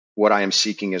what I am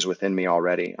seeking is within me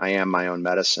already. I am my own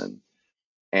medicine.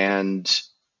 And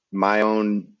my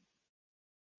own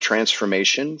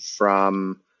transformation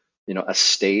from, a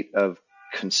state of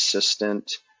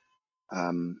consistent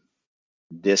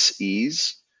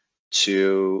dis-ease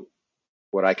to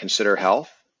what I consider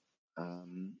health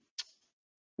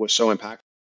was so impactful.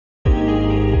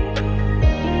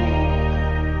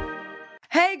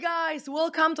 Hey guys,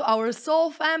 welcome to our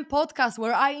SoulFam Podcast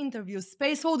where I interview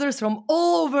space holders from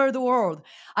all over the world.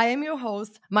 I am your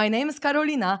host, my name is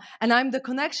Karolina, and I'm the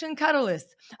Connection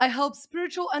Catalyst. I help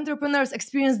spiritual entrepreneurs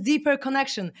experience deeper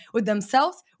connection with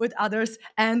themselves, with others,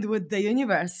 and with the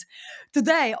universe.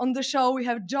 Today on the show we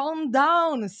have John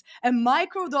Downs, a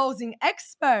microdosing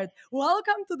expert.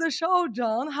 Welcome to the show,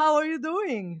 John. How are you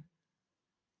doing?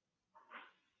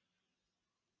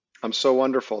 I'm so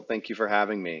wonderful. Thank you for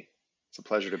having me. It's a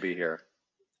pleasure to be here.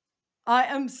 I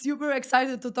am super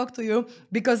excited to talk to you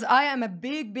because I am a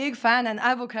big fan and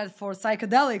advocate for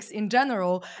psychedelics in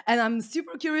general. And I'm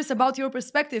super curious about your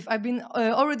perspective. I've been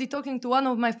already talking to one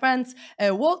of my friends,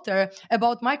 Walter,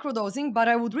 about microdosing, but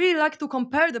I would really like to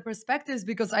compare the perspectives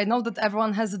because I know that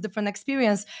everyone has a different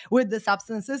experience with the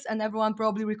substances and everyone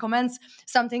probably recommends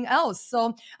something else.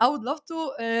 So I would love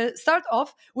to start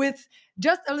off with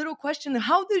just a little question.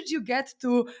 How did you get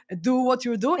to do what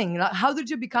you're doing? How did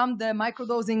you become the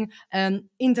microdosing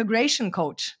integration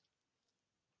coach?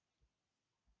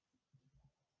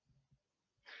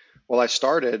 Well, I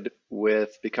started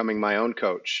with becoming my own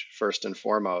coach first and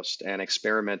foremost and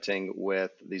experimenting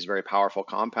with these very powerful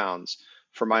compounds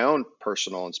for my own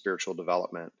personal and spiritual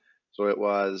development. So it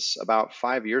was about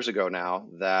 5 years ago now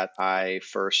that I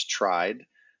first tried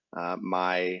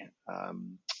I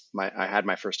had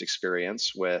my first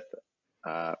experience with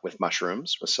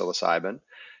mushrooms, with psilocybin,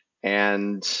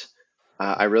 and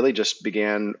I really just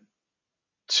began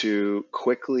to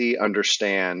quickly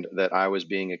understand that I was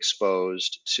being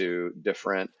exposed to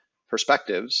different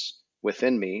perspectives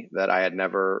within me that I had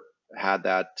never had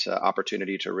that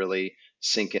opportunity to really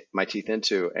my teeth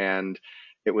into. And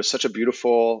it was such a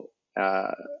beautiful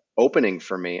opening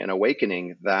for me, an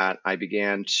awakening, that I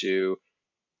began to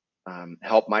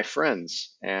help my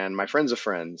friends and my friends of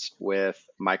friends with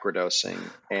microdosing,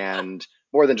 and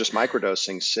more than just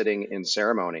microdosing, sitting in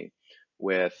ceremony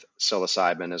with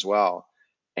psilocybin as well,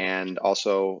 and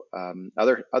also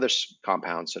other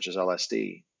compounds such as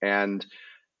LSD. And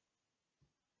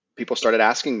people started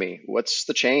asking me, "What's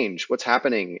the change? What's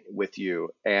happening with you?"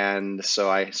 And so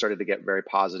I started to get very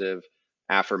positive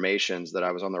affirmations that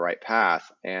I was on the right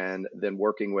path. And then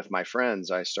working with my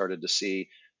friends, I started to see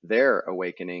their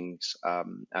awakenings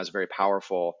as very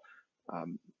powerful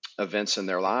um, events in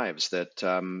their lives. That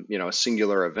a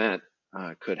singular event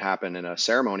could happen in a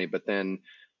ceremony, but then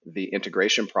the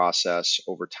integration process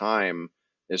over time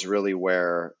is really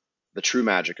where the true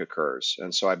magic occurs.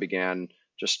 And so I began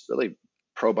just really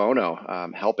pro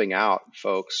bono, helping out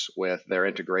folks with their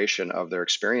integration of their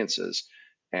experiences.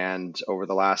 And over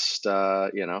the last,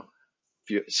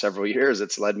 several years,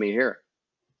 it's led me here.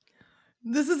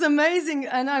 This is amazing,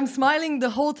 and I'm smiling the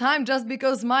whole time just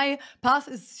because my path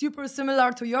is super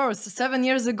similar to yours. 7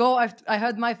 years ago, I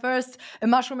had my first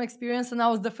mushroom experience, and I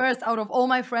was the first out of all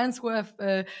my friends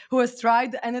who has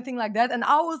tried anything like that. And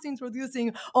I was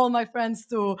introducing all my friends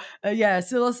to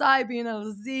psilocybin,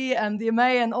 LSD,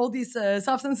 MDMA, and all these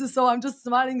substances. So I'm just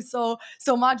smiling so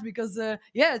much because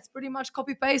it's pretty much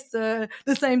copy paste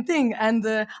the same thing. And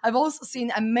I've also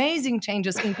seen amazing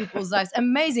changes in people's lives,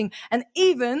 amazing, and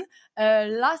even.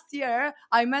 Last year,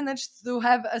 I managed to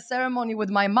have a ceremony with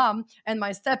my mom and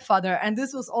my stepfather, and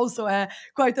this was also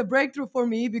quite a breakthrough for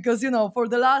me because for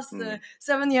the last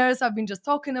 7 years I've been just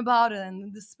talking about it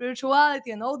and the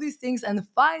spirituality and all these things, and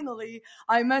finally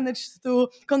I managed to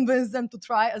convince them to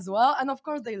try as well, and of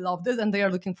course they loved it and they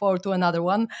are looking forward to another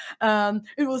one.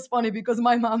 It was funny because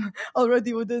my mom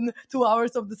already within 2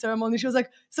 hours of the ceremony she was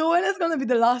like, "So when is gonna be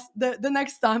the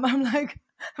next time?" I'm like,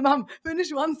 "Mom,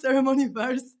 finish one ceremony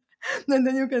first." And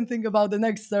then you can think about the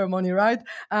next ceremony, right?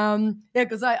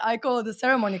 Because I call it a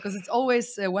ceremony because it's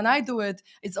always, when I do it,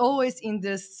 it's always in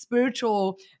this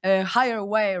spiritual, higher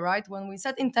way, right? When we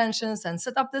set intentions and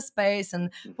set up the space and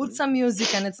put some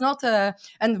music, and it's not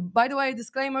and by the way,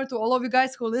 disclaimer to all of you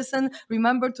guys who listen,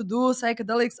 remember to do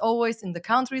psychedelics always in the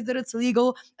countries that it's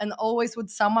legal and always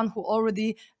with someone who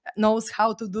already knows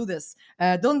how to do this.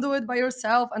 Don't do it by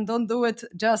yourself, and don't do it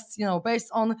just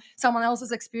based on someone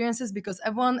else's experiences, because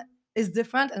everyone is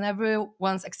different and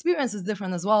everyone's experience is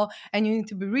different as well, and you need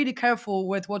to be really careful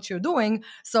with what you're doing.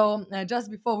 So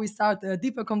just before we start a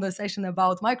deeper conversation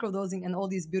about microdosing and all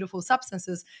these beautiful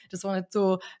substances, just wanted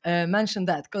to mention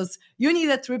that, because you need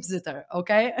a trip sitter,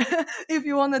 okay? If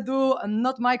you want to do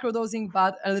not microdosing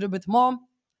but a little bit more,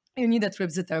 you need a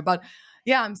trip sitter. But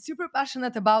yeah, I'm super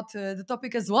passionate about the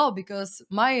topic as well, because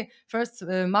my first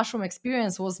mushroom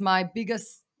experience was my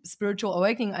biggest spiritual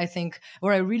awakening, I think,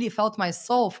 where I really felt my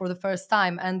soul for the first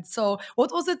time. And so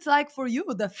what was it like for you,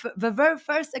 the very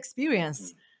first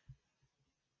experience?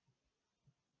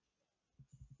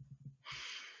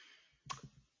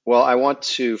 Well, I want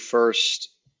to first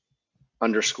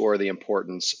underscore the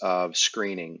importance of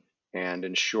screening and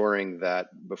ensuring that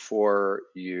before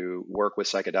you work with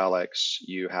psychedelics,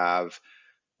 you have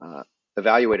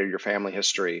evaluated your family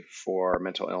history for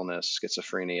mental illness,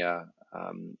 schizophrenia,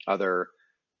 other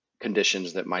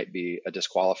conditions that might be a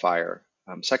disqualifier.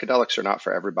 Psychedelics are not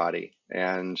for everybody.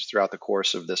 And throughout the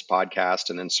course of this podcast,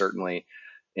 and then certainly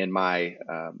in my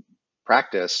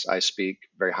practice, I speak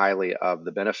very highly of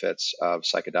the benefits of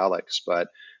psychedelics. But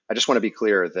I just want to be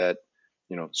clear that,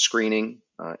 screening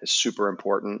is super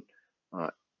important,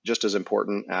 just as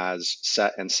important as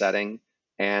set and setting.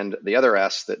 And the other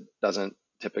S that doesn't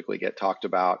typically get talked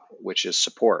about, which is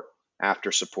support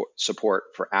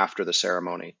for after the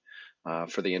ceremony,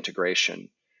 for the integration.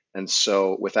 And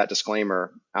so with that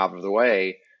disclaimer out of the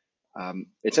way,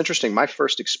 it's interesting. My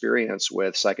first experience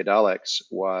with psychedelics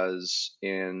was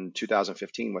in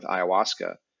 2015 with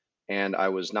ayahuasca, and I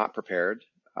was not prepared.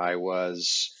 I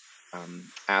was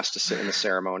asked to sit in the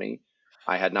ceremony.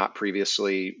 I had not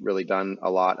previously really done a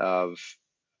lot of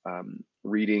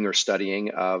reading or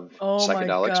studying of Oh my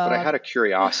psychedelics, but I God. had a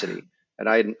curiosity,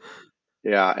 and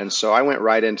and so I went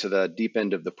right into the deep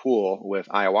end of the pool with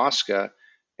ayahuasca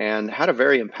and had a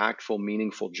very impactful,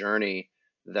 meaningful journey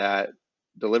that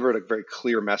delivered a very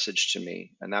clear message to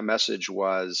me. And that message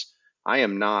was, I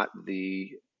am not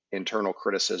the internal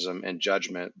criticism and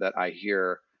judgment that I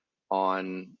hear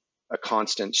on a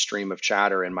constant stream of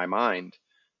chatter in my mind.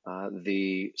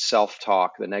 The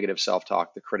self-talk, the negative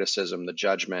self-talk, the criticism, the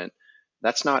judgment,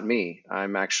 that's not me.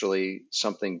 I'm actually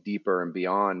something deeper and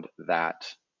beyond that.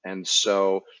 And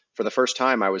so for the first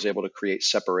time, I was able to create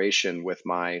separation with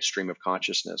my stream of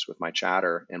consciousness, with my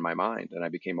chatter in my mind, and I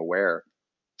became aware,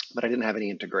 but I didn't have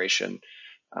any integration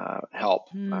help.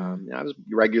 Hmm. I was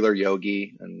a regular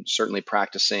yogi and certainly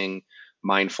practicing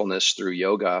mindfulness through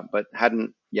yoga, but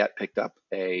hadn't yet picked up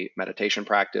a meditation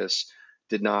practice,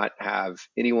 did not have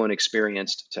anyone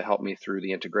experienced to help me through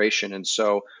the integration. And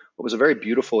so what was a very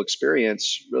beautiful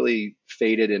experience really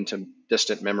faded into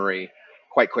distant memory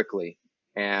quite quickly.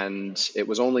 And it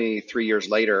was only 3 years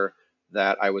later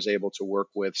that I was able to work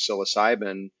with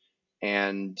psilocybin,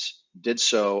 and did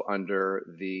so under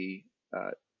the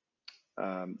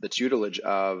tutelage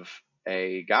of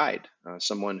a guide,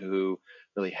 someone who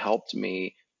really helped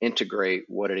me integrate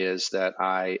what it is that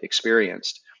I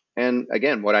experienced. And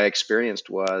again, what I experienced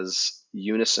was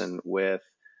unison with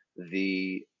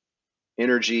the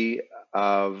energy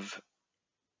of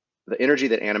the energy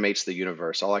that animates the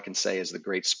universe. All I can say is the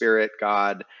Great Spirit,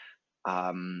 God,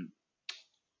 um,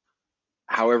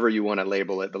 however you want to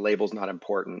label it. The label's not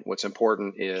important. What's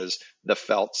important is the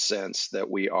felt sense that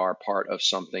we are part of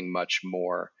something much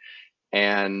more.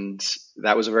 And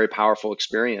that was a very powerful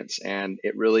experience. And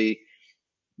it really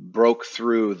broke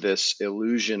through this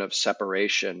illusion of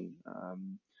separation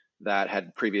that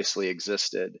had previously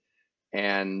existed.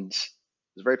 And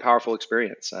it was a very powerful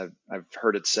experience. I've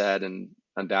heard it said, and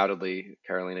undoubtedly,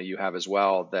 Karolina, you have as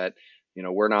well, that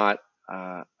we're not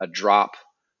a drop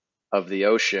of the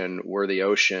ocean, we're the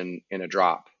ocean in a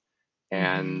drop. Hmm.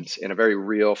 And in a very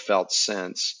real felt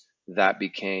sense, that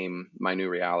became my new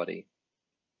reality.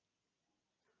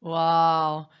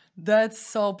 Wow, that's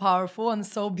so powerful and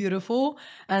so beautiful.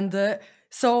 And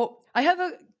so I have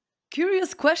a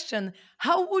curious question.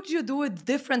 How would you do it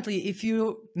differently if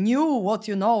you knew what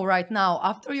you know right now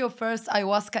after your first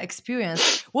ayahuasca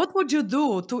experience? What would you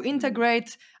do to Hmm.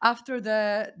 integrate after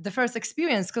the first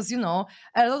experience? Because a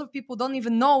lot of people don't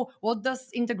even know what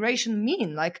does integration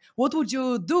mean. Like, what would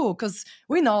you do? Because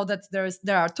we know that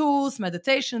there are tools,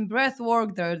 meditation, breath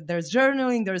work, there's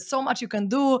journaling, there's so much you can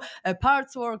do,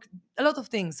 parts work, a lot of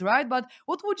things, right? But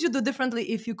what would you do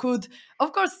differently if you could?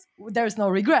 Of course, there's no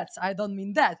regrets. I don't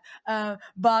mean that.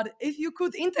 But if you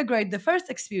could integrate the first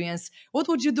experience, what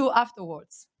would you do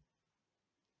afterwards?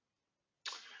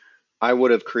 I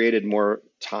would have created more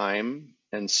time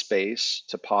and space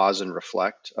to pause and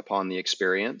reflect upon the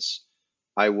experience.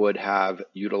 I would have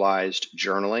utilized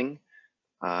journaling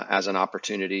as an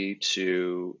opportunity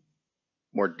to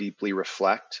more deeply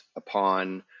reflect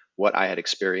upon what I had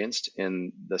experienced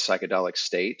in the psychedelic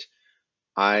state,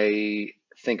 I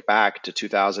think back to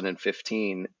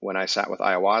 2015 when I sat with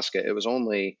ayahuasca. It was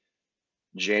only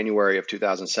January of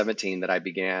 2017 that I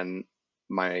began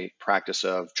my practice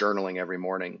of journaling every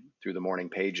morning through the morning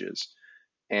pages.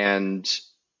 And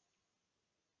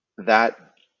that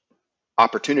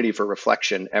opportunity for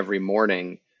reflection every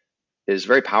morning is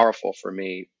very powerful for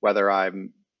me, whether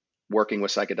I'm working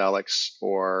with psychedelics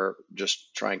or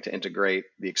just trying to integrate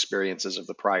the experiences of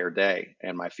the prior day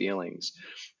and my feelings.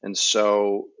 And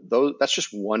so that's just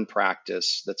one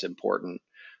practice that's important.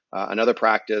 Another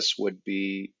practice would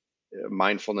be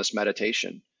mindfulness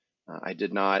meditation. I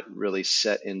did not really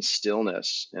sit in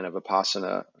stillness in a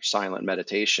vipassana or silent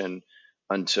meditation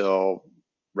until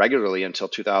regularly until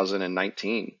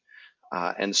 2019.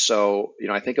 And so,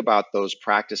 I think about those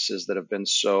practices that have been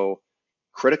so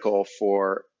critical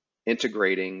for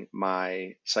integrating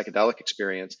my psychedelic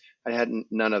experience. I had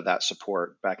none of that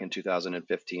support back in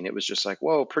 2015. It was just like,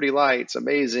 whoa, pretty lights,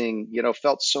 amazing,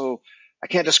 felt so, I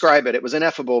can't describe it. It was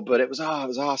ineffable, but it was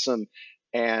awesome.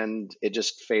 And it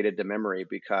just faded to memory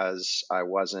because I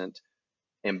wasn't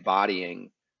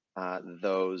embodying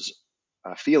those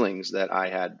feelings that I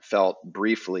had felt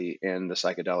briefly in the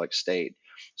psychedelic state.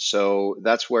 So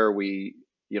that's where we,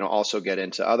 also get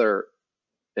into other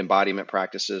embodiment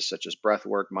practices such as breath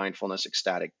work, mindfulness,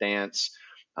 ecstatic dance.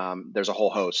 There's a whole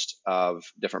host of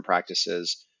different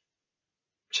practices.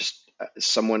 Just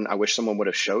I wish someone would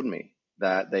have showed me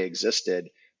that they existed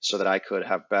so that I could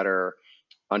have better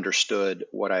understood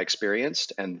what I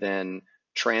experienced and then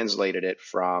translated it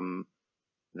from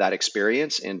that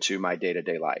experience into my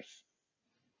day-to-day life.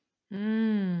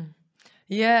 Mm.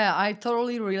 Yeah, I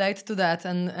totally relate to that.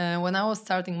 And when I was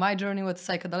starting my journey with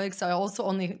psychedelics, I also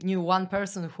only knew one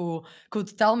person who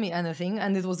could tell me anything,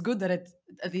 and it was good that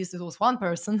at least it was one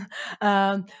person.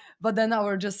 Um, but then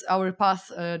our path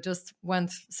just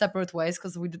went separate ways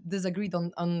because we disagreed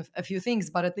on a few things.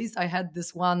 But at least I had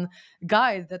this one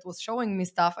guide that was showing me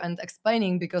stuff and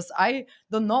explaining, because I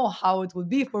don't know how it would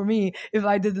be for me if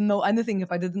I didn't know anything,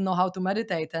 if I didn't know how to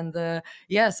meditate. And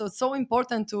yeah, so it's so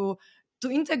important to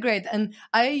integrate. And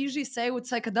I usually say with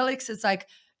psychedelics, it's like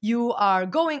you are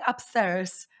going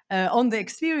upstairs on the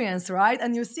experience, right?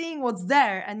 And you're seeing what's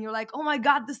there, and you're like, oh my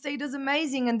God, the state is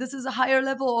amazing. And this is a higher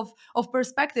level of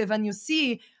perspective. And you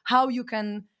see how you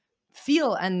can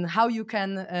feel and how you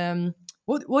can,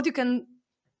 what you can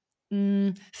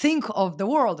think of the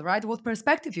world, right? What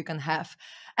perspective you can have.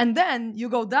 And then you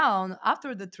go down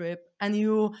after the trip and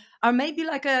you are maybe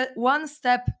like a one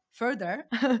step further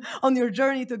on your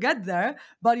journey to get there,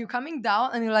 but you're coming down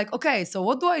and you're like, okay, so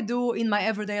what do I do in my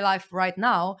everyday life right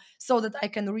now so that I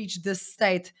can reach this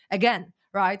state again?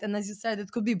 Right. And as you said, it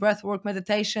could be breath work,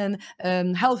 meditation,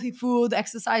 healthy food,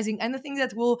 exercising, anything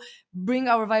that will bring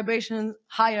our vibration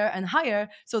higher and higher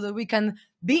so that we can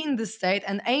be in this state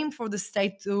and aim for the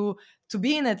state to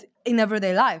be in it in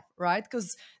everyday life, right?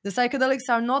 Because the psychedelics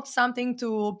are not something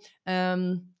to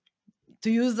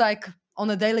use like on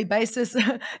a daily basis.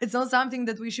 It's not something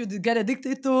that we should get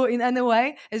addicted to in any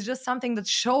way. It's just something that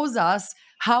shows us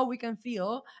how we can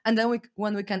feel, and then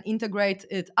when we can integrate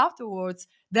it afterwards,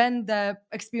 then the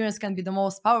experience can be the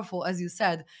most powerful, as you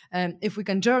said. If we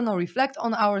can journal, reflect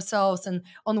on ourselves and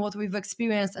on what we've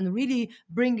experienced, and really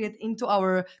bring it into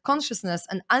our consciousness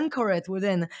and anchor it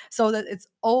within, so that it's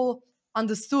all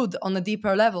understood on a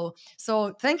deeper level.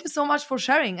 So thank you so much for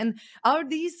sharing. And are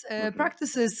these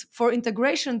practices for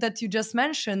integration that you just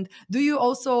mentioned, do you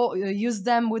also use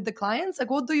them with the clients? Like,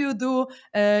 what do you do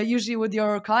usually with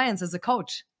your clients as a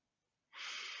coach?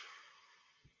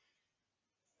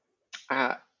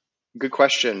 Good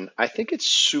question. I think it's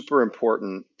super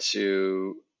important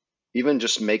to even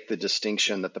just make the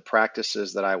distinction that the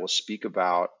practices that I will speak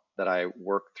about, that I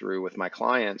work through with my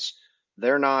clients,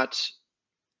 they're not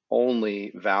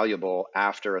only valuable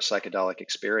after a psychedelic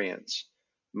experience.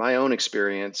 My own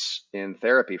experience in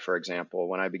therapy, for example,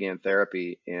 when I began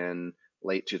therapy in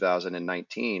late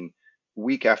 2019,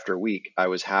 week after week, I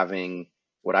was having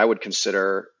what I would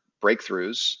consider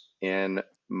breakthroughs in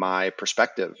my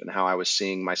perspective and how I was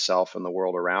seeing myself and the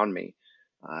world around me.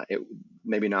 It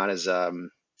maybe not as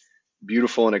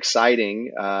beautiful and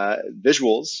exciting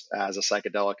visuals as a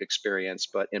psychedelic experience,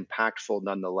 but impactful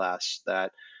nonetheless.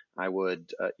 That I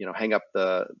would, hang up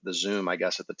the Zoom, I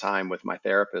guess, at the time with my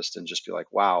therapist and just be like,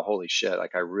 wow, holy shit.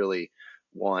 Like, I really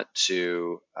want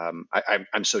to,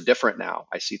 I'm so different now.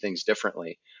 I see things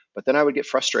differently. But then I would get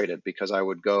frustrated because I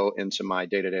would go into my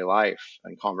day-to-day life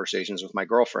and conversations with my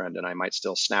girlfriend, and I might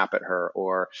still snap at her,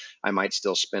 or I might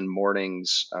still spend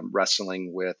mornings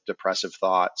wrestling with depressive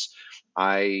thoughts.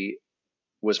 I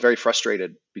was very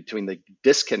frustrated between the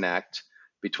disconnect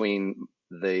between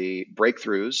the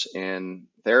breakthroughs in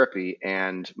therapy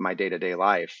and my day-to-day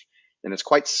life. And it's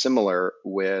quite similar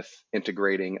with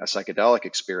integrating a psychedelic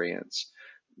experience.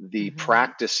 The Hmm.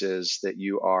 practices that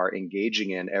you are engaging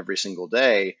in every single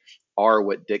day are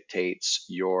what dictates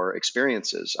your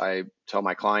experiences. I tell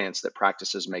my clients that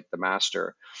practices make the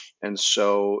master. And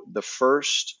so the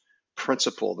first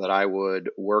principle that I would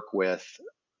work with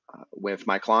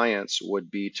my clients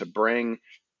would be to bring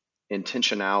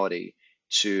intentionality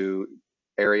to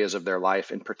areas of their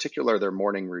life, in particular their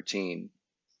morning routine.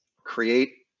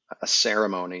 Create a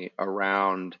ceremony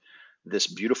around this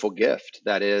beautiful gift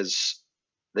that is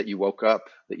that you woke up,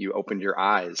 that you opened your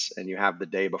eyes, and you have the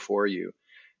day before you.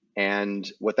 And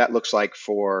what that looks like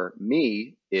for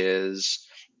me is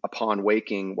upon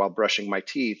waking while brushing my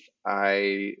teeth,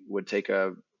 I would take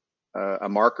a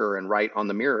marker and write on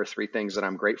the mirror three things that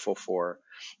I'm grateful for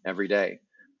every day.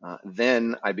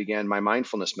 Then I began my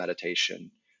mindfulness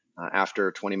meditation. After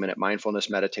a 20-minute mindfulness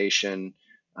meditation,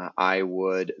 I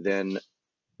would then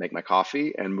make my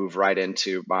coffee and move right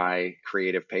into my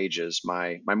creative pages,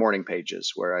 my morning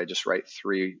pages, where I just write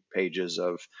 3 pages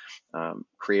of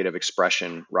creative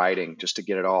expression writing just to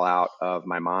get it all out of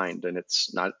my mind. And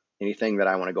it's not anything that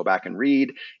I want to go back and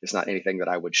read. It's not anything that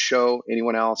I would show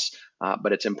anyone else,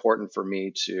 but it's important for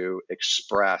me to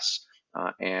express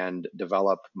and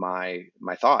develop my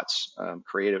thoughts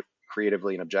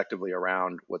creatively and objectively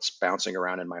around what's bouncing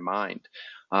around in my mind.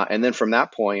 And then from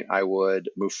that point, I would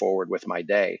move forward with my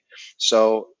day.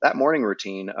 So that morning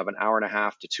routine of an hour and a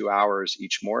half to 2 hours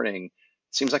each morning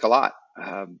seems like a lot.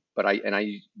 But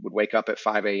I would wake up at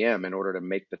 5 a.m. in order to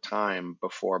make the time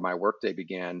before my workday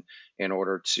began in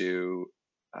order to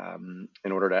have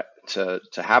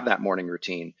that morning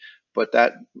routine. But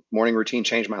that morning routine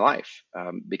changed my life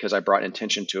because I brought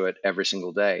intention to it every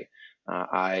single day.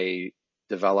 I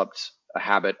developed a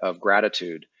habit of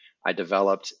gratitude. I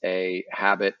developed a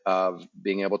habit of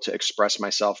being able to express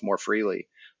myself more freely.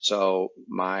 So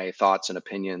my thoughts and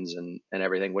opinions and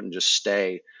everything wouldn't just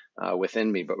stay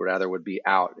within me, but rather would be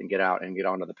out and get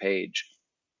onto the page.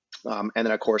 And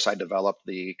then, of course, I developed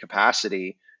the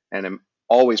capacity and am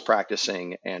always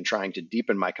practicing and trying to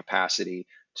deepen my capacity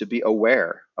to be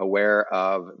aware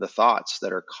of the thoughts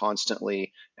that are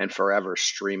constantly and forever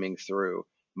streaming through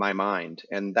my mind.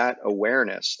 And that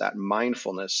awareness, that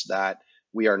mindfulness that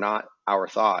we are not our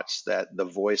thoughts, that the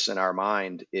voice in our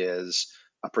mind is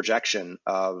a projection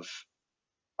of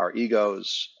our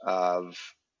egos,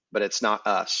 but it's not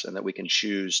us, and that we can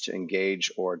choose to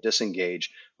engage or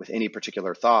disengage with any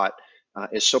particular thought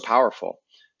is so powerful.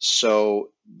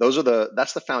 So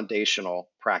that's the foundational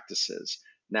practices.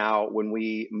 Now, when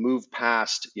we move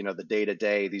past, the day to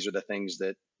day, these are the things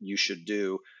that you should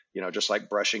do, just like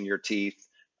brushing your teeth,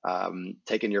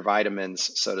 taking your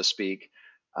vitamins, so to speak.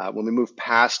 When we move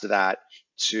past that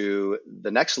to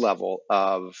the next level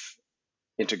of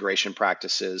integration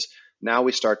practices, now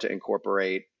we start to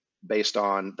incorporate, based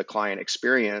on the client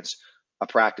experience, a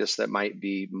practice that might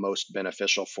be most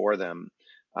beneficial for them.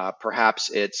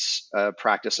 Perhaps it's a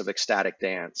practice of ecstatic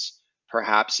dance.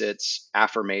 Perhaps it's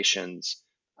affirmations.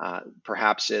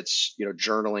 Perhaps it's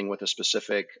journaling with a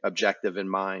specific objective in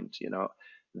mind.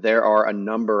 There are a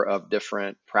number of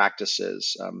different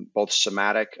practices, both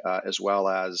somatic as well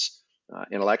as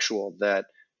intellectual, that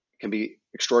can be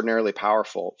extraordinarily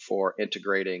powerful for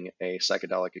integrating a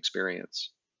psychedelic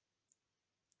experience.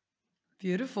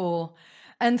 Beautiful.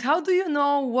 And how do you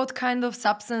know what kind of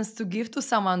substance to give to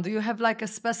someone? Do you have like a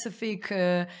specific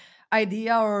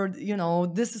idea, or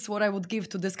this is what I would give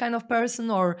to this kind of person,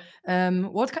 or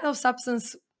what kind of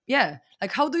substance? Yeah,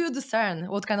 like how do you discern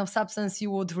what kind of substance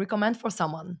you would recommend for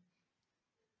someone?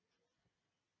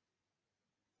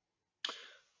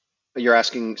 But you're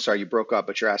asking, sorry, you broke up,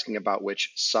 but you're asking about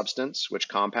which substance, which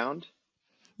compound,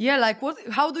 Yeah, like what?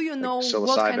 How do you like know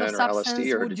what kind of psilocybin or LSD,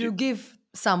 substance or would did you you? give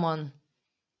someone?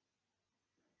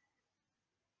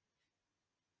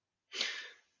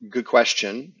 Good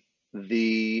question.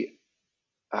 The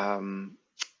um,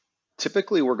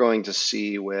 Typically we're going to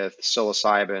see with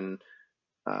psilocybin,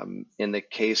 in the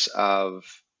case of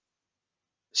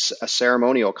a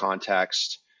ceremonial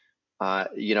context,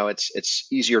 it's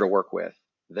easier to work with.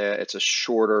 It's a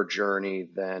shorter journey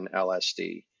than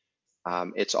LSD.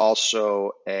 It's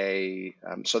also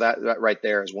so that right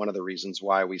there is one of the reasons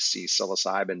why we see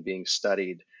psilocybin being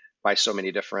studied by so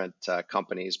many different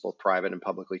companies, both private and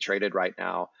publicly traded right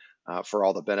now, for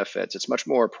all the benefits. It's much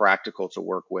more practical to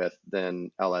work with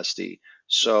than LSD.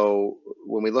 So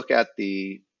when we look at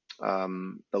the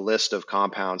list of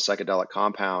compounds, psychedelic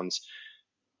compounds,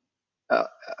 uh,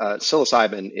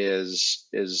 psilocybin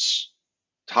is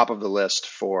top of the list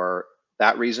for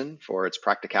that reason, for its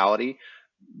practicality,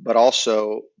 but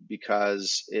also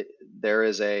because there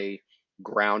is a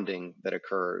grounding that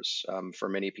occurs for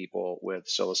many people with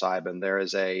psilocybin. There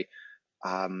is a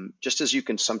just as you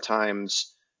can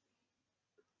sometimes,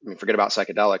 I mean, forget about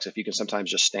psychedelics. If you can sometimes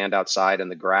just stand outside in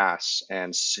the grass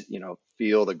and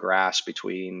feel the grass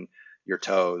between your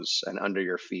toes and under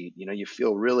your feet, you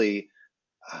feel really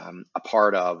a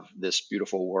part of this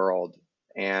beautiful world.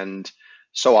 And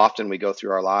so often we go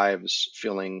through our lives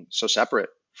feeling so separate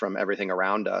from everything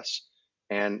around us.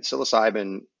 And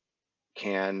psilocybin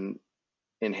can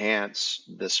enhance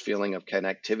this feeling of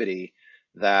connectivity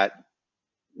that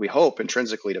we hope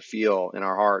intrinsically to feel in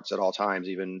our hearts at all times,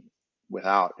 even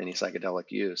without any psychedelic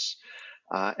use.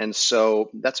 And so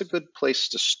that's a good place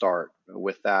to start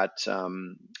with that,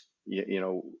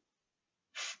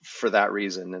 for that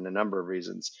reason and a number of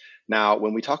reasons. Now,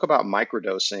 when we talk about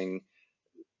microdosing,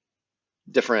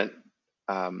 different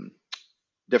um,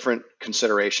 different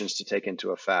considerations to take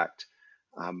into effect.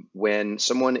 When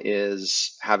someone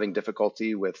is having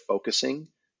difficulty with focusing,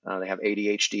 they have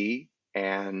ADHD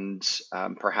and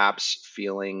perhaps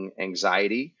feeling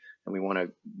anxiety, and we want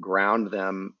to ground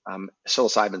them.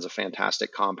 Psilocybin is a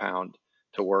fantastic compound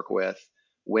to work with.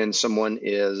 When someone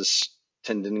is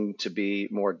tending to be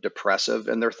more depressive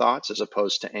in their thoughts as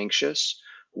opposed to anxious,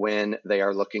 when they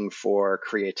are looking for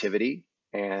creativity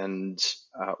and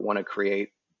want to create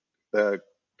the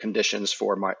conditions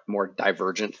for more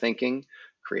divergent thinking,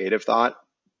 creative thought,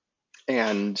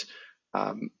 and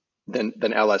then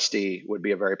LSD would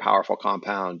be a very powerful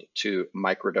compound to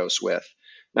microdose with.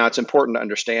 Now, it's important to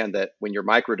understand that when you're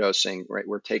microdosing, right,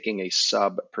 we're taking a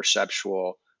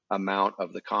sub-perceptual amount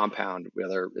of the compound,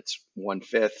 whether it's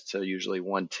 1/5 to usually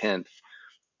 1/10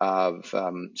 of,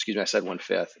 excuse me, I said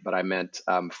 1/5, but I meant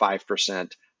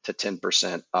 5% to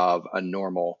 10% of a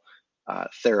normal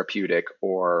therapeutic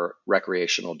or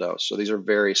recreational dose. So these are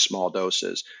very small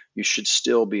doses. You should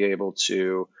still be able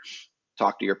to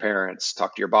talk to your parents,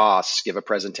 talk to your boss, give a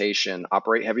presentation,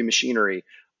 operate heavy machinery,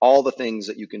 all the things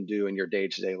that you can do in your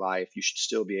day-to-day life, you should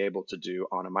still be able to do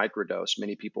on a microdose.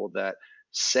 Many people that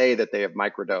say that they have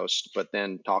microdosed, but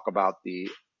then talk about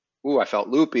ooh, I felt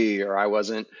loopy, or I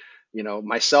wasn't,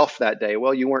 myself that day.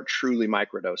 Well, you weren't truly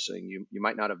microdosing. You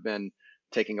might not have been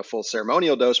taking a full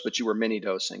ceremonial dose, but you were mini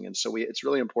dosing. And so it's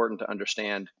really important to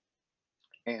understand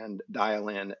and dial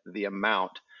in the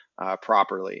amount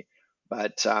properly.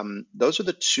 But those are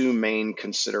the two main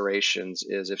considerations.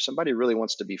 Is if somebody really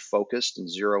wants to be focused and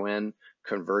zero in,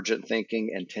 convergent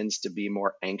thinking, and tends to be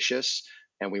more anxious,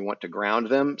 and we want to ground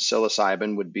them,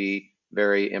 psilocybin would be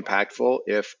very impactful.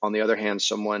 If, on the other hand,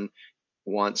 someone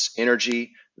wants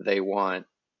energy, they want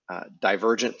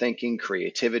divergent thinking,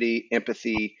 creativity,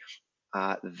 empathy,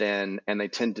 and they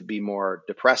tend to be more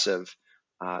depressive,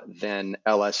 then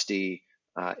LSD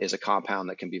is a compound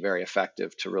that can be very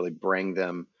effective to really bring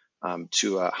them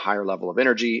to a higher level of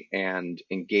energy and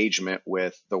engagement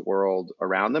with the world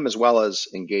around them, as well as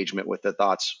engagement with the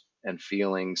thoughts and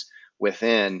feelings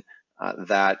within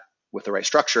that, with the right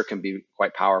structure, can be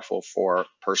quite powerful for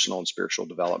personal and spiritual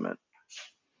development.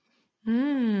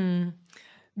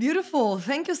 Beautiful.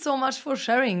 Thank you so much for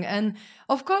sharing. And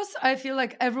of course, I feel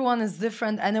like everyone is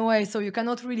different anyway, so you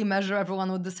cannot really measure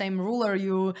everyone with the same ruler.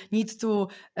 You need to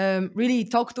really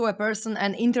talk to a person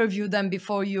and interview them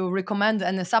before you recommend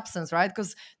any substance, right?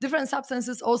 Because different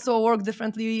substances also work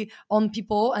differently on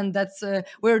people, and that's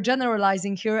we're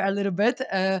generalizing here a little bit.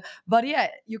 But yeah,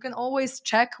 you can always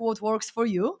check what works for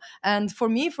you. And for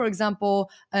me, for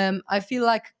example, I feel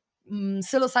like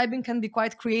psilocybin can be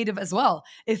quite creative as well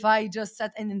if I just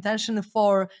set an intention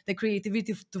for the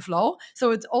creativity to flow.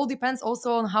 So it all depends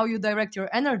also on how you direct your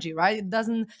energy, right? It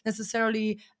doesn't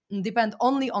necessarily depend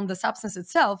only on the substance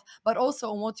itself, but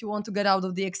also on what you want to get out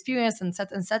of the experience and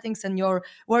certain settings and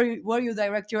where you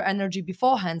direct your energy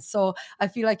beforehand. So I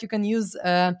feel like you can use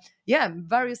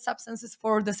various substances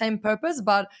for the same purpose,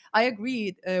 but I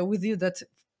agree with you that,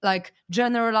 like,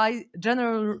 generally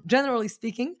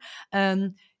speaking,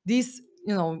 these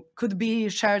could be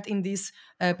shared in these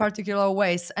particular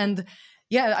ways. And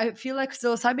yeah, I feel like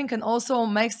psilocybin can also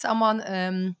make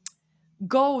someone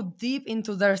go deep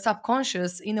into their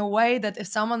subconscious in a way that if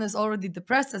someone is already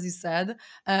depressed, as you said,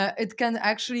 it can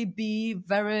actually be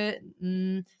very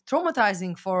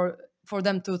traumatizing for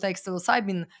them to take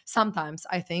psilocybin sometimes,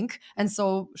 I think. And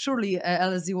so surely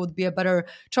LSD would be a better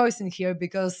choice in here,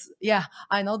 because yeah,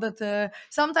 I know that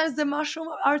sometimes the mushrooms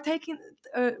are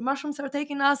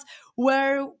taking us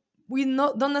where we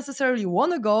don't necessarily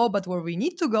want to go, but where we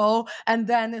need to go. And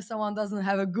then if someone doesn't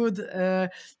have a good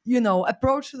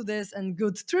approach to this and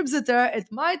good trip sitter, it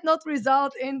might not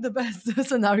result in the best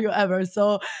scenario ever.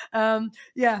 So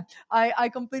yeah, I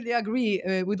completely agree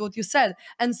with what you said.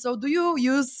 And so, do you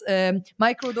use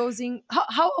microdosing?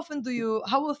 How often do I, you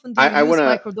I want use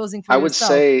to, microdosing for I would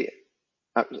yourself? say,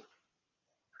 uh,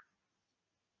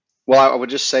 well, I would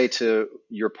just say to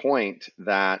your point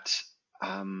that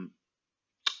um,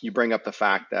 you bring up the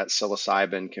fact that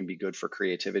psilocybin can be good for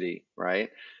creativity, right?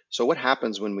 So what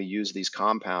happens when we use these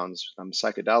compounds,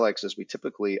 psychedelics, is we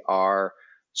typically are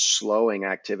slowing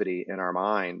activity in our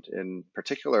mind, in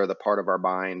particular the part of our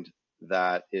mind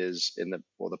that is in the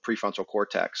prefrontal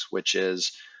cortex, which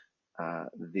is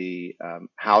the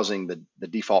housing the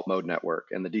default mode network.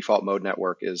 And the default mode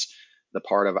network is the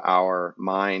part of our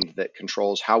mind that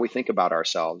controls how we think about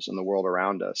ourselves and the world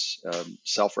around us.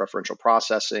 Self-referential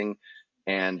processing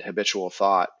and habitual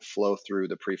thought flow through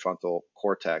the prefrontal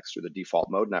cortex, through the default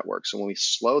mode network. So when we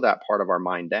slow that part of our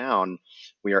mind down,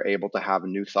 we are able to have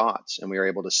new thoughts, and we are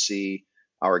able to see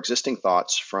our existing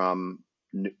thoughts from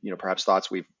perhaps thoughts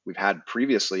we've had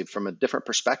previously from a different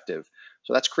perspective.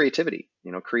 So that's creativity.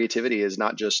 Creativity is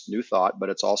not just new thought, but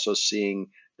it's also seeing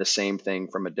the same thing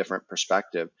from a different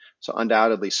perspective. So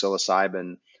undoubtedly,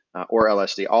 psilocybin or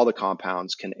LSD, all the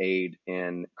compounds can aid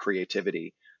in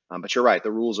creativity. But you're right.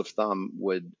 The rules of thumb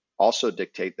would also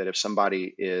dictate that if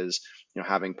somebody is,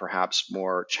 having perhaps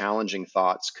more challenging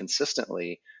thoughts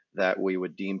consistently that we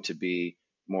would deem to be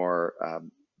more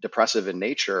depressive in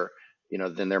nature,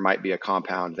 then there might be a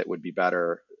compound that would be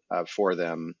better for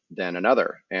them than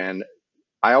another. And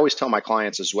I always tell my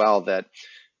clients as well that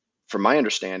from my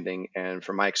understanding and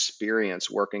from my experience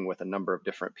working with a number of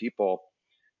different people,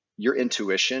 your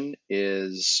intuition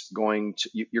is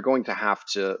you're going to have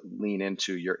to lean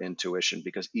into your intuition,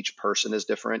 because each person is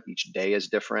different, each day is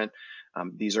different.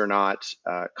 These are not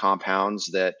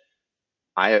compounds that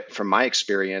from my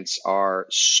experience, are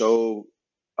so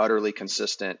utterly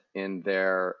consistent in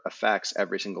their effects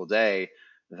every single day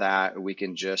that we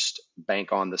can just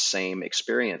bank on the same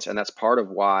experience. And that's part of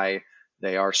why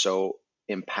they are so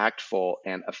impactful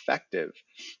and effective.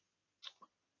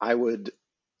 I would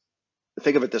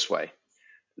think of it this way: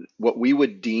 what we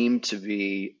would deem to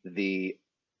be the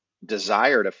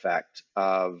desired effect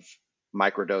of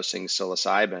microdosing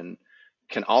psilocybin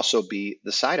can also be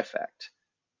the side effect.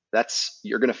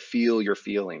 You're going to feel your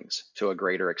feelings to a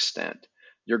greater extent.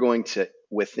 You're going to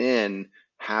within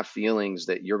have feelings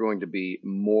that you're going to be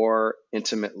more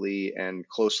intimately and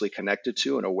closely connected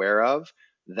to and aware of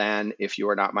than if you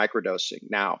are not microdosing.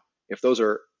 Now, if those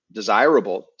are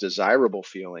desirable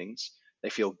feelings,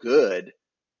 they feel good.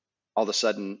 All of a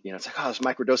sudden, it's like, oh, this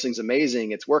microdosing is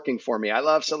amazing. It's working for me. I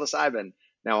love psilocybin.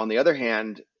 Now, on the other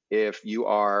hand, if you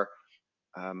are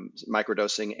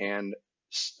microdosing and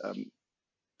um,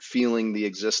 feeling the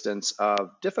existence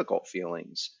of difficult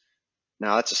feelings,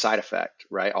 now that's a side effect,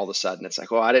 right? All of a sudden it's like,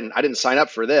 well, I didn't sign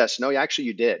up for this. No, actually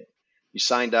you did. You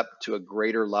signed up to a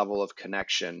greater level of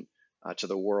connection to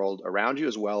the world around you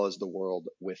as well as the world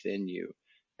within you.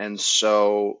 And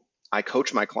so I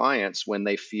coach my clients when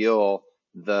they feel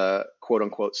the quote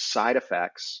unquote side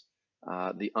effects,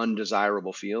 the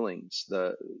undesirable feelings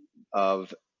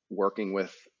of working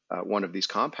with one of these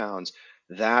compounds.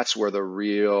 That's where the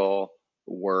real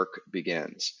work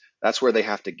begins. That's where they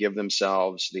have to give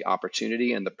themselves the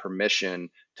opportunity and the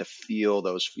permission to feel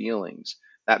those feelings.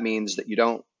 That means that you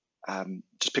don't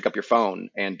just pick up your phone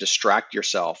and distract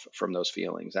yourself from those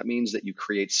feelings. That means that you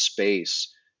create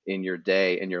space in your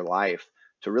day, in your life,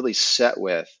 to really sit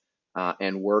with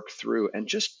and work through and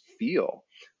just feel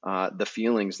the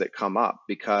feelings that come up,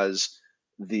 because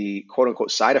the quote unquote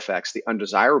side effects, the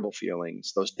undesirable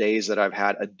feelings, those days that I've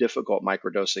had a difficult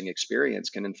microdosing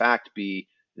experience can in fact be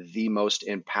the most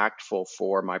impactful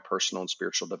for my personal and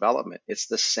spiritual development. It's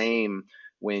the same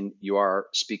when you are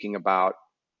speaking about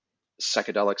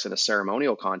psychedelics in a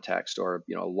ceremonial context, or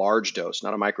a large dose,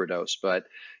 not a microdose. But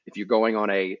if you're going on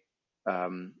a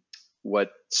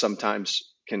what sometimes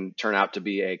can turn out to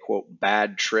be a quote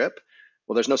bad trip,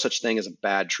 well, there's no such thing as a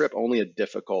bad trip, only a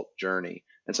difficult journey.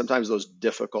 And sometimes those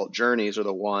difficult journeys are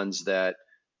the ones that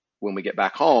when we get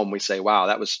back home, we say, wow,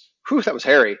 that was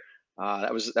hairy.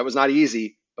 That was not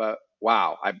easy, but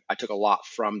wow, I took a lot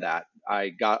from that. I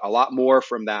got a lot more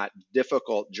from that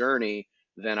difficult journey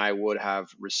than I would have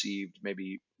received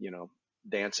maybe,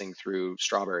 dancing through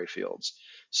strawberry fields.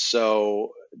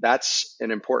 So that's an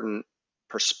important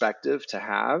perspective to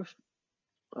have,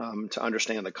 to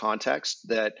understand the context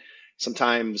that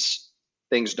sometimes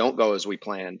things don't go as we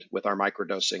planned with our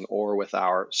microdosing or with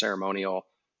our ceremonial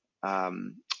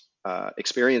um,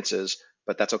 experiences,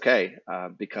 but that's okay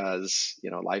because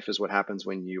life is what happens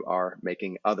when you are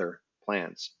making other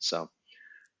plans. So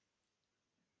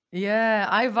Yeah,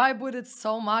 I vibe with it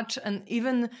so much. And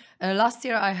even last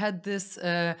year, I had this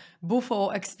Buffo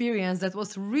experience that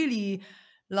was really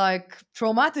like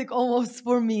traumatic almost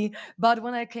for me. But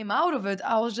when I came out of it,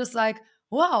 I was just like,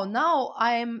 wow, now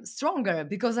I'm stronger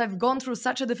because I've gone through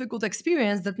such a difficult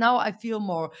experience that now I feel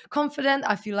more confident.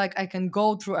 I feel like I can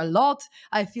go through a lot.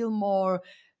 I feel more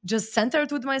just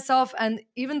centered with myself. And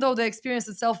even though the experience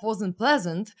itself wasn't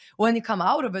pleasant, when you come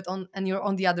out of it and you're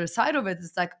on the other side of it,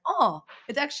 it's like, oh,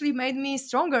 it actually made me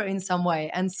stronger in some way.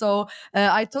 And so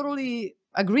I totally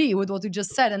agree with what you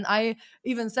just said. And I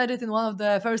even said it in one of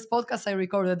the first podcasts I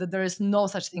recorded, that there is no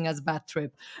such thing as bad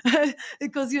trip.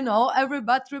 Because, every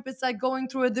bad trip is like going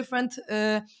through a different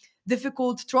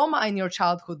difficult trauma in your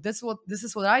childhood. This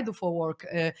is what I do for work,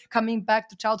 coming back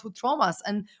to childhood traumas.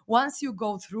 And once you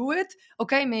go through it,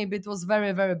 okay, maybe it was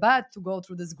very, very bad to go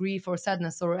through this grief or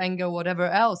sadness or anger, whatever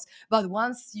else. But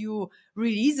once you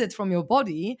release it from your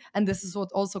body, and this is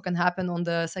what also can happen on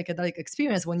the psychedelic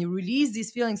experience, when you release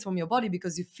these feelings from your body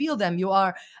because you feel them, you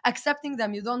are accepting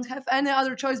them, you don't have any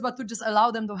other choice but to just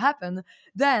allow them to happen,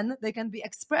 then they can be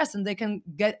expressed and they can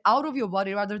get out of your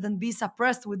body rather than be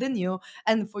suppressed within you,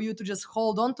 and for you to just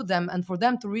hold on to them and for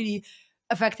them to really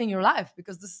affecting your life,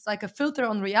 because this is like a filter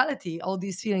on reality, all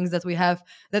these feelings that we have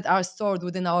that are stored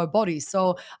within our body.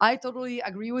 So I totally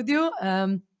agree with you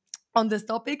on this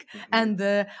topic. And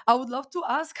I would love to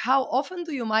ask, how often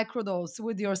do you microdose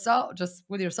with yourself, just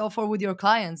with yourself or with your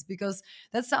clients? Because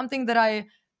that's something that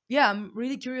I'm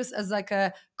really curious as like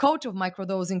a coach of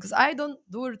microdosing, because I don't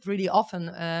do it really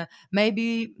often.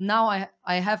 Maybe now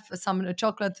I have some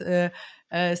chocolate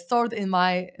stored in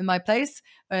my place,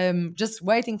 just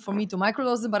waiting for me to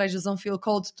microdose it, but I just don't feel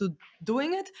called to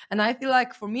doing it. And I feel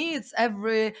like for me, it's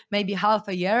every maybe half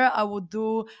a year I would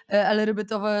do a little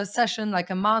bit of a session, like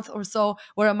a month or so,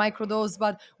 where I microdose.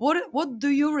 But what do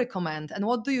you recommend, and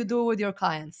what do you do with your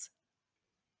clients?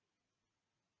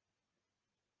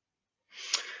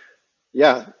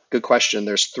 yeah, good question.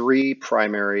 There's three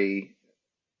primary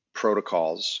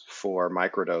protocols for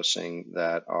microdosing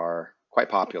that are quite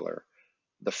popular.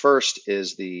 The first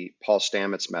is the Paul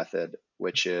Stamets method,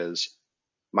 which is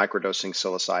microdosing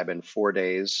psilocybin 4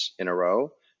 days in a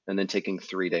row and then taking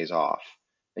 3 days off.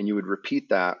 And you would repeat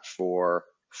that for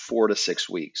 4 to 6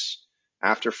 weeks.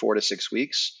 After 4 to 6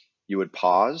 weeks, you would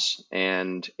pause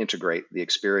and integrate the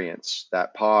experience.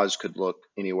 That pause could look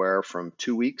anywhere from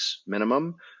 2 weeks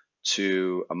minimum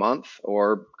to a month,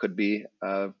 or could be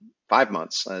 5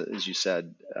 months, as you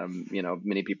said.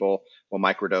 Many people will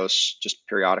microdose just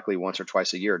periodically, once or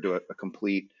twice a year, do a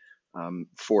complete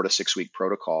 4 to 6 week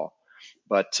protocol.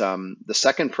 But the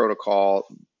second protocol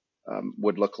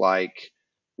would look like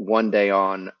 1 day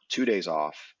on, 2 days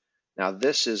off. Now,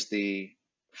 this is the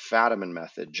Fadiman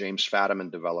method. James Fadiman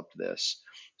developed this.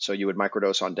 So you would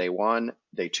microdose on day 1,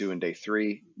 day 2, and day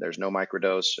 3. There's no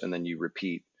microdose, and then you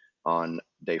repeat on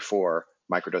day 4,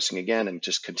 microdosing again, and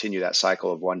just continue that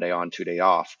cycle of 1 day on, 2 day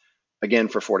off. Again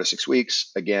for 4 to 6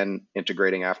 weeks, again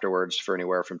integrating afterwards for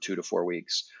anywhere from 2 to 4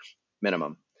 weeks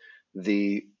minimum.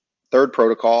 The third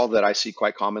protocol that I see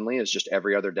quite commonly is just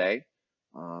every other day,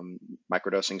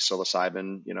 microdosing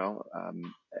psilocybin,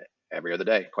 every other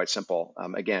day, quite simple.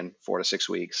 Again, 4 to 6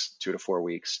 weeks, 2 to 4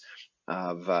 weeks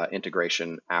of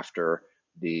integration after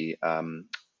the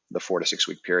 4 to 6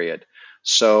 week period.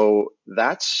 So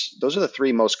those are the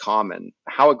three most common.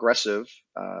 How aggressive,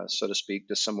 so to speak,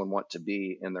 does someone want to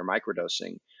be in their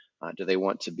microdosing? Do they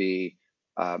want to be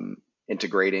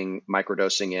integrating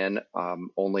microdosing in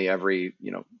only every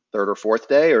third or fourth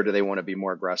day, or do they want to be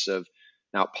more aggressive?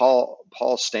 Now, Paul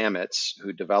Stamets,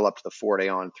 who developed the 4 day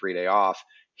on, 3 day off,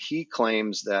 he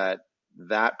claims that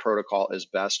protocol is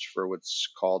best for what's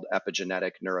called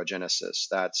epigenetic neurogenesis.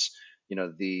 That's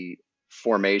the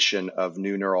formation of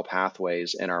new neural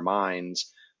pathways in our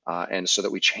minds, and so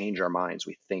that we change our minds,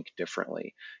 we think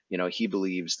differently. He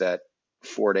believes that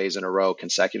 4 days in a row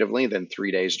consecutively, then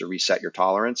 3 days to reset your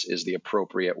tolerance, is the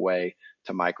appropriate way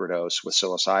to microdose with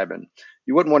psilocybin.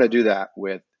 You wouldn't want to do that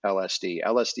with LSD.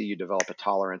 LSD, you develop a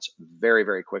tolerance very,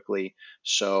 very quickly.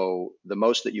 So the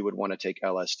most that you would want to take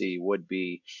LSD would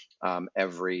be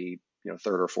every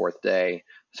third or fourth day.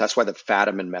 So that's why the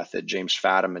Fadiman method, James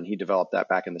Fadiman, he developed that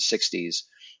back in the 60s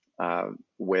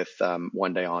with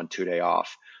 1 day on, 2 day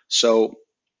off. So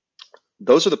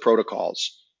those are the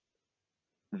protocols.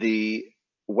 The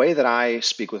way that I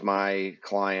speak with my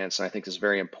clients, and I think this is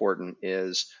very important,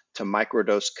 is to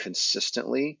microdose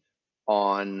consistently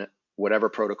on whatever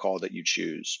protocol that you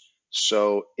choose.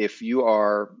 So if you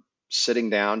are sitting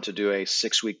down to do a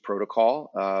 6-week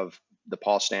protocol of the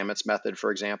Paul Stamets method,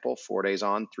 for example, 4 days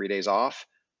on, 3 days off,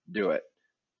 do it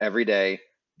every day.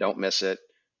 Don't miss it.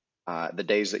 The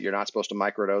days that you're not supposed to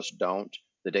microdose, don't.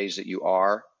 The days that you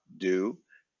are, do.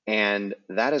 And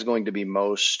that is going to be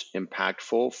most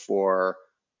impactful for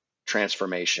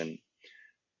transformation.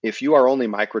 If you are only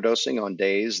microdosing on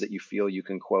days that you feel you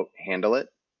can, quote, handle it,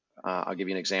 I'll give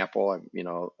you an example.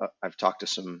 I talked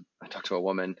to a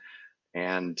woman,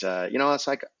 and it's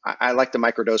like I like to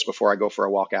microdose before I go for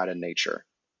a walk out in nature.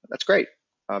 That's great.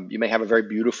 You may have a very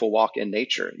beautiful walk in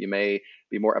nature. You may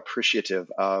be more appreciative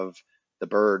of the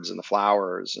birds and the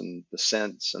flowers and the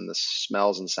scents and the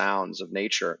smells and sounds of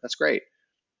nature. That's great.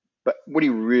 But what are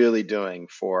you really doing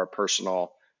for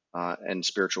personal and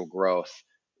spiritual growth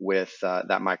with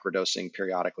that microdosing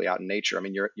periodically out in nature? I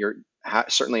mean, you're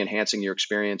certainly enhancing your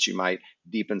experience. You might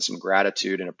deepen some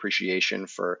gratitude and appreciation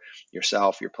for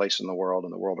yourself, your place in the world,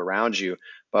 and the world around you.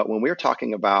 But when we're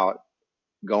talking about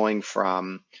going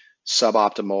from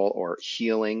suboptimal or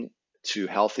healing to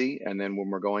healthy, and then when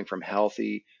we're going from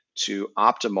healthy to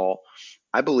optimal,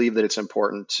 I believe that it's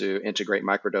important to integrate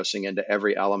microdosing into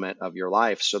every element of your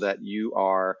life so that you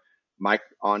are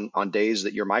on days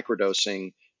that you're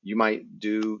microdosing, you might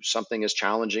do something as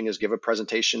challenging as give a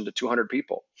presentation to 200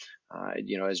 people,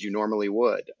 as you normally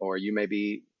would, or you may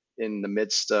be in the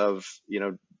midst of,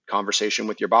 conversation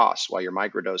with your boss while you're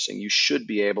microdosing. You should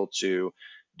be able to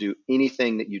do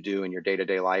anything that you do in your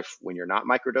day-to-day life when you're not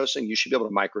microdosing. You should be able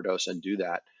to microdose and do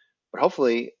that, but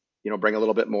hopefully, bring a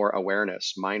little bit more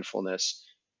awareness, mindfulness,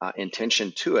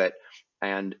 intention to it,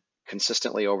 and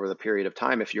consistently over the period of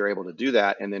time, if you're able to do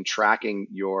that, and then tracking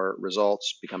your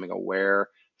results, becoming aware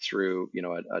through,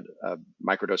 a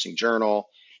microdosing journal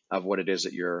of what it is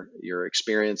that you're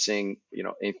experiencing,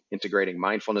 integrating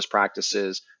mindfulness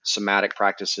practices, somatic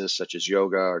practices such as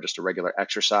yoga or just a regular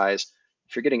exercise.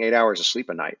 If you're getting 8 hours of sleep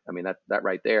a night, I mean, that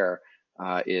right there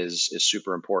is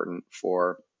super important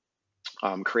for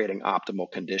creating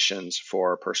optimal conditions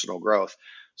for personal growth.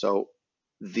 So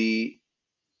the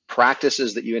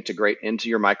practices that you integrate into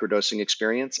your microdosing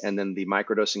experience, and then the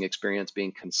microdosing experience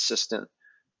being consistent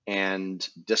and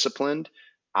disciplined,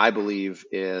 I believe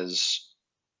is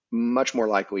much more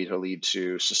likely to lead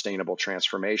to sustainable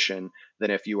transformation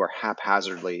than if you are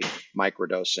haphazardly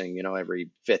microdosing, every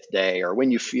 5th day, or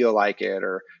when you feel like it,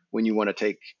 or when you want to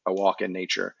take a walk in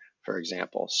nature, for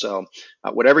example. So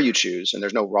whatever you choose, and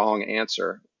there's no wrong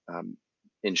answer,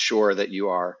 ensure that you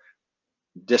are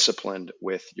disciplined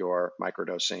with your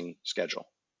microdosing schedule.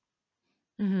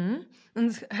 Mm-hmm.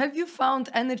 And have you found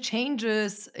any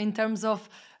changes in terms of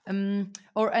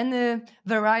or any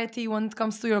variety when it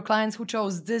comes to your clients who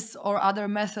chose this or other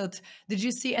method? Did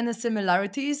you see any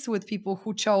similarities with people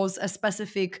who chose a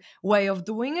specific way of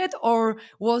doing it, or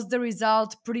was the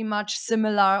result pretty much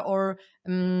similar or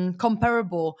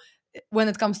comparable when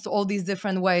it comes to all these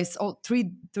different ways, all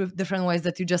three different ways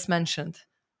that you just mentioned?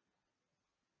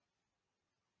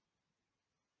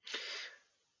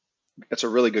 That's a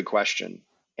really good question.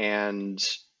 And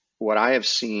what I have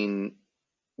seen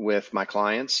with my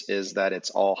clients is that it's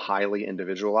all highly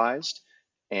individualized,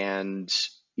 and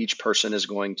each person is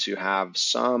going to have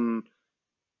some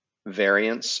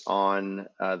variance on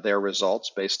their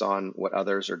results based on what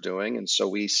others are doing. And so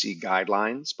we see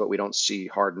guidelines, but we don't see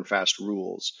hard and fast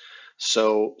rules.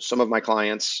 So some of my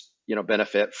clients,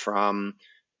 benefit from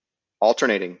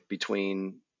alternating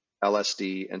between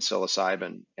LSD and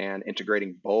psilocybin and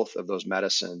integrating both of those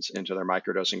medicines into their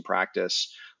microdosing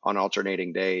practice on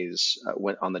alternating days,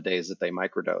 on the days that they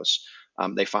microdose.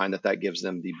 They find that gives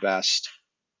them the best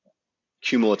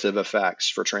cumulative effects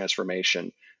for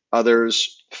transformation.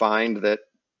 Others find that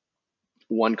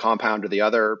one compound or the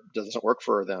other doesn't work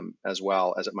for them as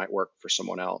well as it might work for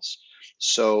someone else.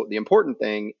 So the important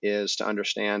thing is to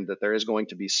understand that there is going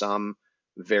to be some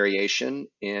variation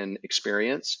in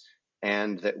experience,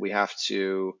 and that we have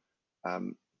to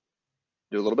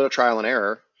do a little bit of trial and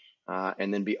error,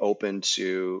 and then be open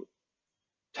to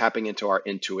tapping into our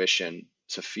intuition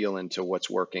to feel into what's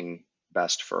working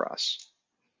best for us.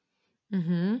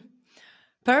 Mm-hmm.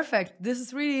 Perfect. This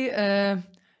is really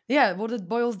what it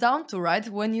boils down to, right?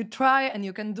 When you try and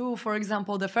you can do, for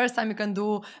example, the first time you can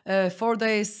do 4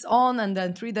 days on and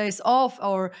then 3 days off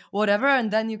or whatever, and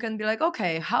then you can be like,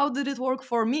 okay, how did it work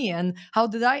for me, and how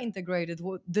did I integrate it?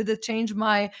 Did it change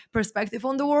my perspective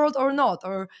on the world or not?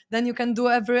 Or then you can do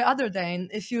every other day.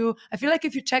 And I feel like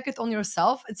if you check it on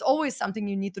yourself, it's always something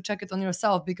you need to check it on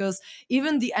yourself, because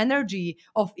even the energy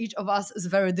of each of us is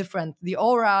very different. The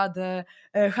aura, the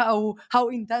how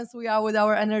intense we are with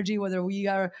our energy, whether we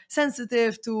are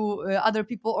sensitive to other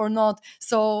people or not.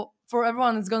 So for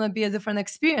everyone it's going to be a different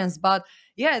experience. But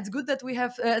yeah, it's good that we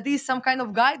have at least some kind of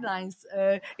guidelines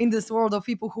in this world of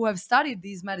people who have studied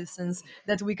these medicines,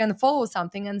 that we can follow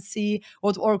something and see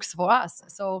what works for us.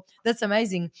 So that's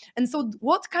amazing. And so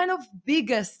what kind of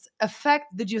biggest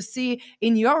effect did you see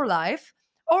in your life,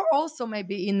 or also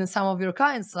maybe in some of your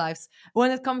clients' lives,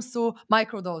 when it comes to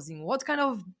microdosing? What kind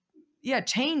of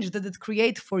change did it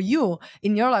create for you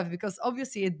in your life? Because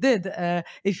obviously it did,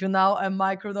 if you're now a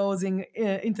microdosing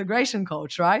integration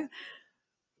coach, right?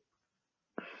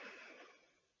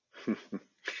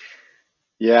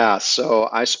 Yeah, so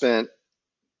I spent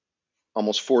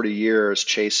almost 40 years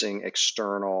chasing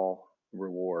external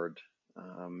reward,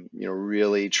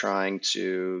 really trying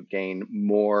to gain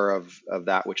more of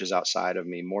that which is outside of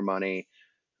me, more money,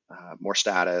 more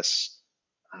status,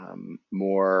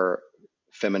 more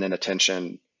feminine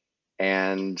attention.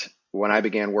 And when I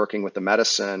began working with the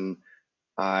medicine,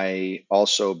 I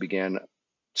also began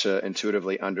to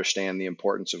intuitively understand the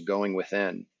importance of going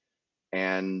within,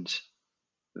 and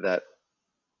that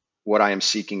what I am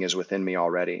seeking is within me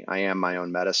already. I am my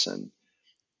own medicine.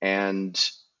 And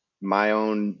my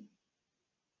own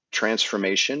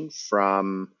transformation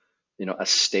from, a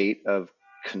state of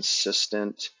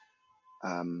consistent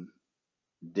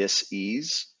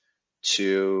dis-ease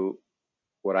to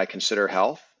what I consider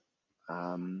health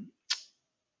um,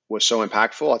 was so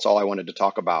impactful. That's all I wanted to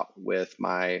talk about with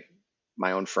my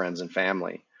own friends and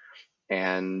family.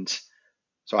 And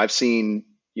so I've seen,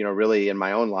 really in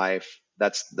my own life,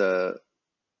 that's the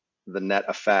net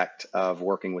effect of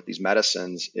working with these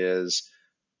medicines is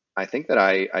I think that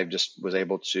I just was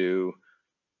able to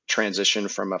transition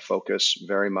from a focus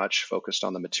very much focused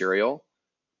on the material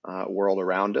world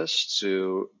around us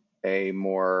to a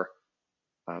more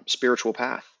spiritual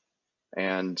path.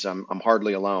 And I'm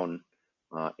hardly alone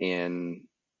in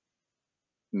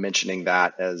mentioning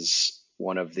that as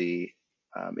one of the,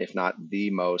 if not the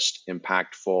most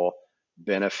impactful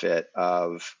benefit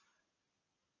of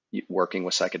working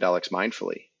with psychedelics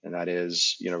mindfully. And that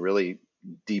is, really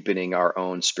deepening our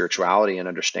own spirituality and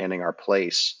understanding our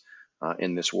place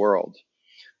in this world.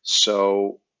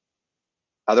 So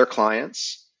other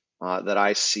clients that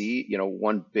I see,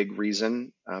 one big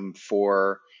reason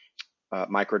for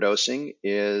microdosing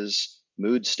is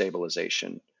mood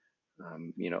stabilization.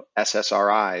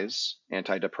 SSRIs,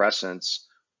 antidepressants,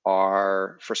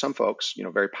 are for some folks,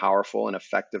 very powerful and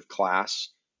effective class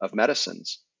of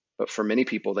medicines. But for many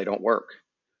people, they don't work.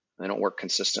 They don't work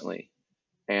consistently.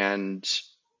 And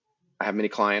I have many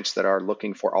clients that are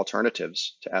looking for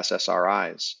alternatives to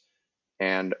SSRIs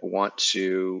and want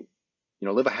to,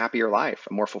 live a happier life,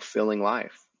 a more fulfilling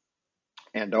life,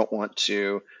 and don't want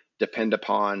to depend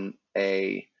upon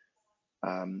a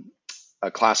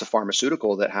class of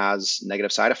pharmaceutical that has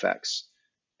negative side effects.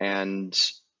 And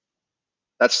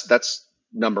that's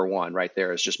number one right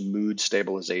there, is just mood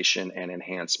stabilization and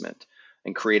enhancement,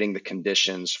 and creating the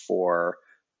conditions for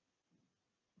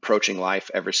approaching life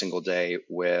every single day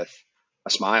with a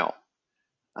smile.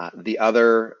 The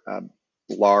other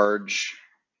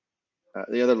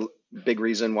the other big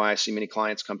reason why I see many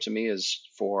clients come to me is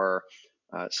for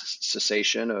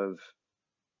cessation of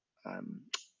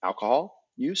alcohol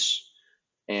use,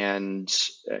 and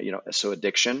so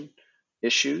addiction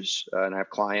issues. And I have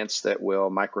clients that will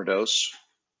microdose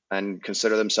and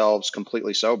consider themselves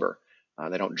completely sober.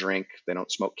 They don't drink, they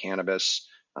don't smoke cannabis,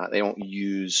 they don't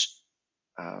use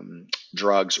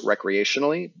drugs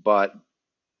recreationally, but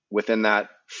within that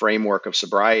framework of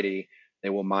sobriety, they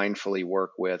will mindfully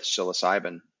work with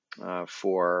psilocybin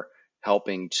for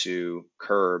helping to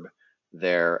curb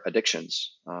their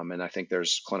addictions. And I think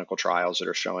there's clinical trials that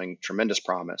are showing tremendous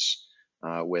promise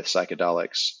with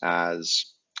psychedelics as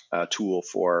a tool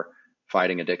for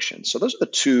fighting addiction. So those are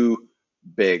the two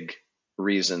big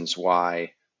reasons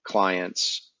why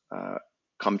clients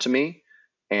come to me.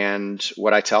 And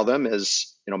what I tell them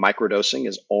is, microdosing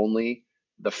is only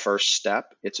the first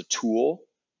step. It's a tool,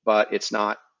 but it's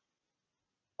not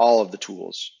all of the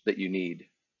tools that you need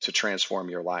to transform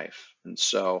your life. And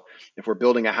so if we're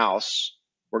building a house,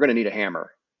 we're going to need a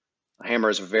hammer. A hammer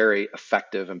is a very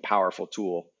effective and powerful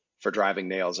tool for driving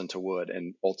nails into wood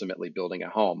and ultimately building a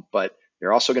home. But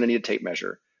you're also going to need a tape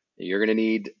measure. You're going to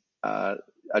need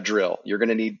a drill. You're going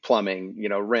to need plumbing,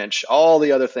 wrench, all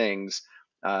the other things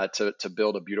to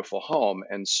build a beautiful home.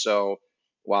 And so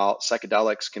while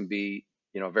psychedelics can be,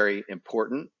 a very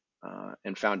important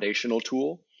and foundational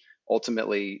tool,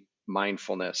 ultimately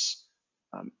mindfulness,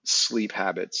 sleep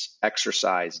habits,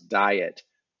 exercise, diet,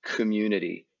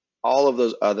 community, all of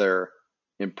those other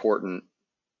important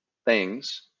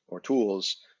things or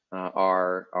tools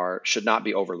should not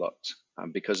be overlooked,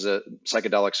 because the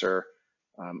psychedelics are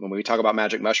when we talk about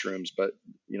magic mushrooms, but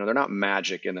they're not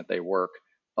magic in that they work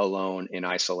alone in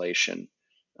isolation.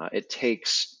 It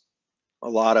takes a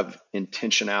lot of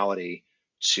intentionality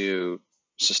to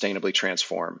sustainably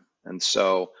transform. And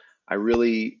so I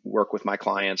really work with my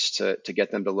clients to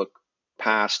get them to look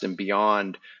past and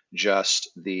beyond just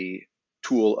the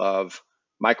tool of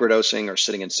microdosing or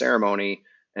sitting in ceremony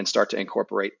and start to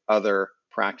incorporate other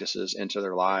practices into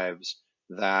their lives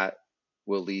that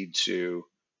will lead to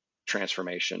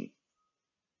transformation.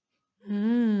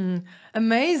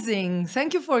 Amazing.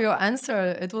 Thank you for your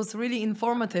answer. It was really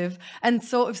informative. And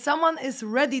so, if someone is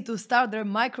ready to start their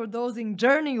microdosing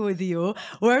journey with you,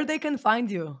 where they can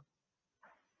find you?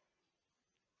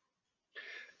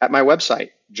 At my website,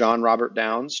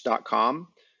 johnrobertdowns.com,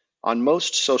 on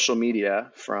most social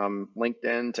media, from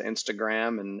LinkedIn to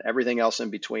Instagram and everything else in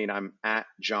between, I'm at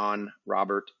John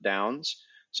Robert Downs.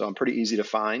 So I'm pretty easy to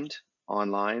find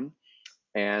online.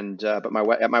 And but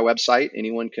at my website,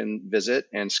 anyone can visit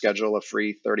and schedule a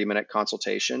free 30-minute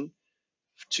consultation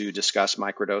to discuss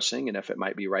microdosing and if it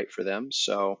might be right for them.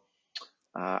 So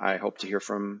I hope to hear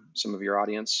from some of your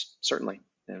audience, certainly,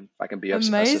 and if I can be of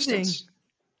Amazing. assistance.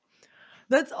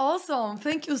 That's awesome.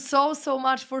 Thank you so, so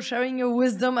much for sharing your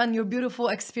wisdom and your beautiful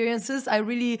experiences. I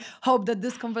really hope that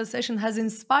this conversation has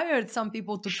inspired some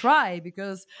people to try,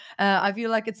 because I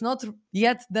feel like it's not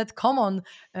yet that common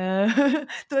to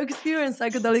experience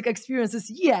psychedelic experiences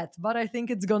yet. But I think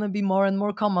it's going to be more and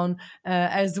more common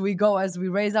as we go, as we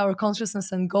raise our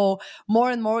consciousness and go more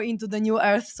and more into the new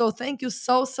earth. So thank you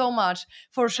so, so much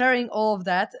for sharing all of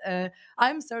that.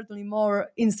 I'm certainly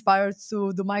more inspired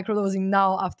to do microdosing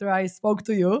now after I spoke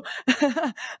to you.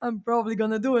 I'm probably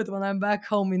gonna do it when I'm back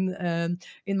home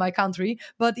in my country.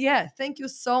 But yeah, thank you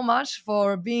so much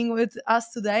for being with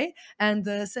us today, and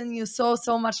sending you so,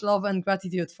 so much love and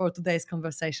gratitude for today's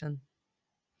conversation.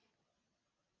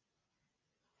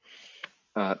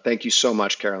 Thank you so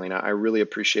much, Karolina. I really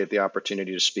appreciate the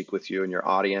opportunity to speak with you and your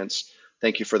audience.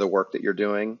 Thank you for the work that you're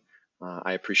doing.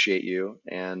 I appreciate you,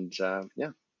 and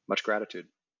yeah, much gratitude.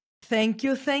 Thank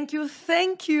you, thank you,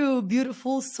 thank you,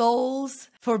 beautiful souls,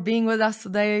 for being with us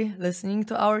today, listening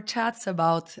to our chats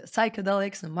about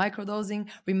psychedelics and microdosing.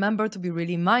 Remember to be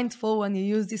really mindful when you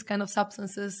use these kind of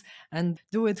substances, and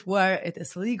do it where it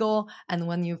is legal and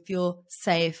when you feel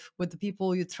safe with the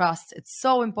people you trust. It's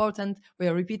so important. We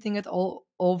are repeating it all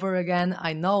over again,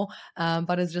 I know,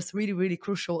 but it's just really, really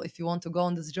crucial if you want to go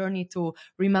on this journey to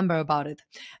remember about it.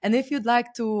 And if you'd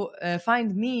like to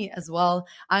find me as well,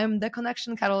 I'm the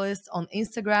Connection Catalyst on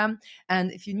Instagram.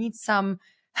 And if you need some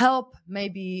help,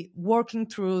 maybe working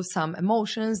through some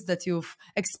emotions that you've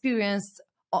experienced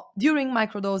during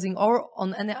microdosing or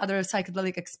on any other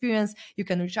psychedelic experience, you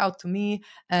can reach out to me,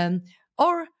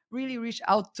 or really reach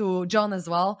out to John as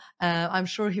well. I'm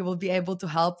sure he will be able to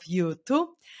help you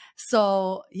too.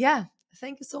 So yeah,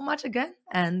 thank you so much again,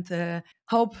 and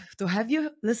hope to have you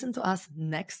listen to us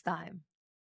next time.